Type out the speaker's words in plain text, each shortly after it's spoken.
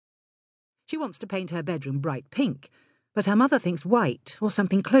She wants to paint her bedroom bright pink, but her mother thinks white or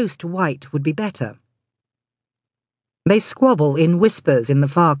something close to white would be better. They squabble in whispers in the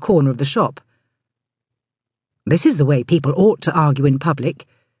far corner of the shop. This is the way people ought to argue in public,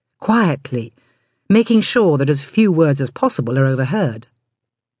 quietly, making sure that as few words as possible are overheard.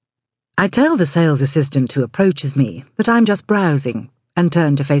 I tell the sales assistant who approaches me that I'm just browsing and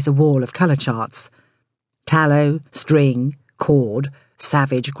turn to face a wall of colour charts. Tallow, string, cord,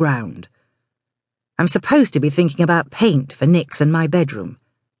 savage ground. I'm supposed to be thinking about paint for Nick's and my bedroom.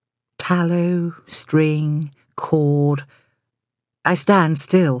 Tallow, string, cord. I stand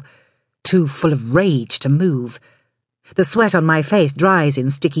still, too full of rage to move. The sweat on my face dries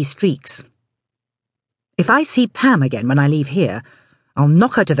in sticky streaks. If I see Pam again when I leave here, I'll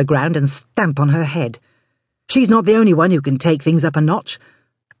knock her to the ground and stamp on her head. She's not the only one who can take things up a notch.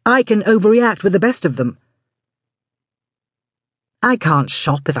 I can overreact with the best of them. I can't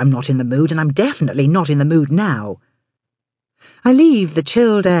shop if I'm not in the mood, and I'm definitely not in the mood now. I leave the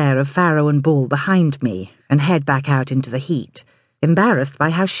chilled air of Farrow and Bull behind me and head back out into the heat, embarrassed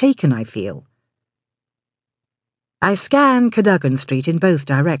by how shaken I feel. I scan Cadogan Street in both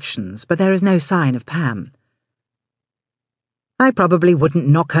directions, but there is no sign of Pam. I probably wouldn't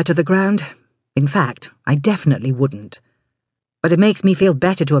knock her to the ground. In fact, I definitely wouldn't. But it makes me feel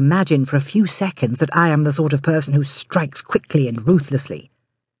better to imagine for a few seconds that I am the sort of person who strikes quickly and ruthlessly.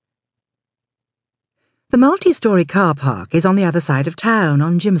 The multi-storey car park is on the other side of town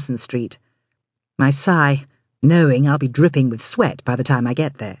on Jimson Street. I sigh, knowing I'll be dripping with sweat by the time I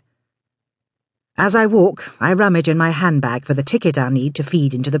get there. As I walk, I rummage in my handbag for the ticket I need to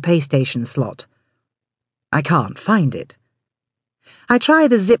feed into the pay station slot. I can't find it. I try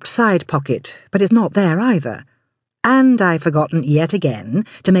the zipped side pocket, but it's not there either. And I've forgotten yet again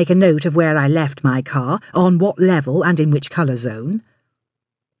to make a note of where I left my car, on what level and in which colour zone.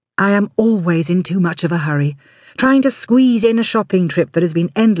 I am always in too much of a hurry, trying to squeeze in a shopping trip that has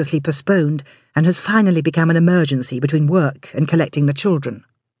been endlessly postponed and has finally become an emergency between work and collecting the children.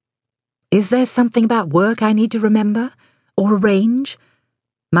 Is there something about work I need to remember or arrange?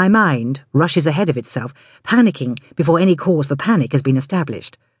 My mind rushes ahead of itself, panicking before any cause for panic has been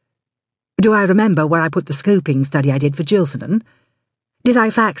established. Do I remember where I put the scoping study I did for Gilsonan? Did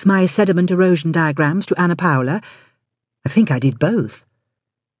I fax my sediment erosion diagrams to Anna Paula? I think I did both.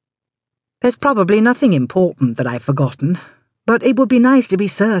 There's probably nothing important that I've forgotten, but it would be nice to be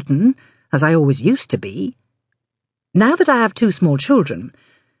certain, as I always used to be. Now that I have 2 small children,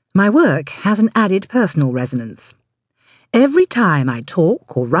 my work has an added personal resonance. Every time I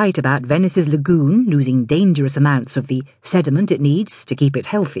talk or write about Venice's lagoon losing dangerous amounts of the sediment it needs to keep it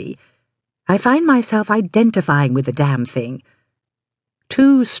healthy, I find myself identifying with the damn thing.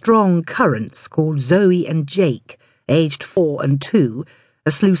 2 strong currents called Zoe and Jake, aged 4 and 2,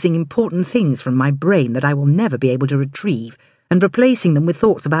 are sluicing important things from my brain that I will never be able to retrieve, and replacing them with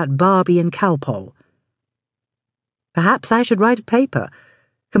thoughts about Barbie and Calpol. Perhaps I should write a paper,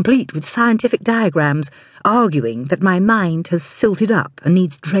 complete with scientific diagrams, arguing that my mind has silted up and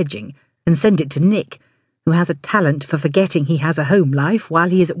needs dredging, and send it to Nick, who has a talent for forgetting he has a home life while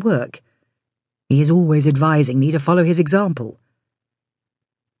he is at work. He is always advising me to follow his example.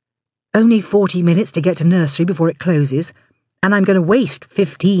 Only 40 minutes to get to nursery before it closes, and I'm going to waste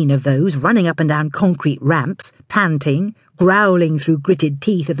 15 of those running up and down concrete ramps, panting, growling through gritted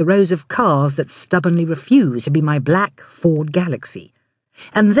teeth at the rows of cars that stubbornly refuse to be my black Ford Galaxy.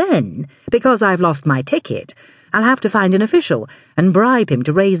 And then, because I've lost my ticket, I'll have to find an official and bribe him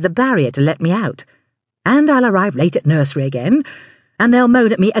to raise the barrier to let me out. And I'll arrive late at nursery again, and they'll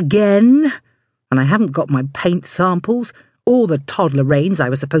moan at me again, and I haven't got my paint samples, or the toddler reins I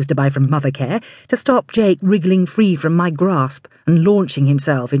was supposed to buy from Mothercare, to stop Jake wriggling free from my grasp and launching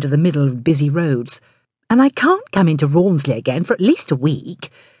himself into the middle of busy roads. And I can't come into Rawnsley again for at least a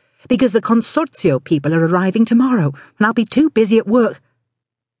week, because the Consorzio people are arriving tomorrow, and I'll be too busy at work.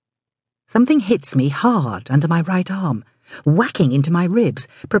 Something hits me hard under my right arm, whacking into my ribs,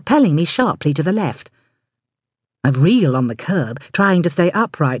 propelling me sharply to the left. I reel on the curb, trying to stay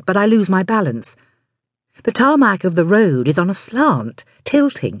upright, but I lose my balance. The tarmac of the road is on a slant,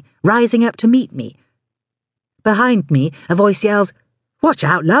 tilting, rising up to meet me. Behind me, a voice yells, "Watch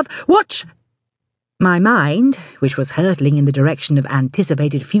out, love! Watch!" My mind, which was hurtling in the direction of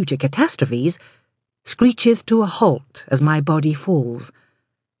anticipated future catastrophes, screeches to a halt as my body falls.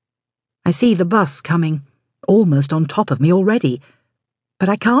 I see the bus coming, almost on top of me already, but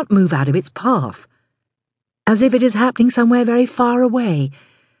I can't move out of its path. As if it is happening somewhere very far away,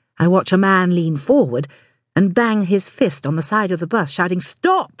 I watch a man lean forward and bang his fist on the side of the bus, shouting,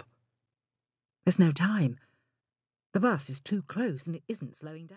 "Stop!" There's no time. The bus is too close and it isn't slowing down.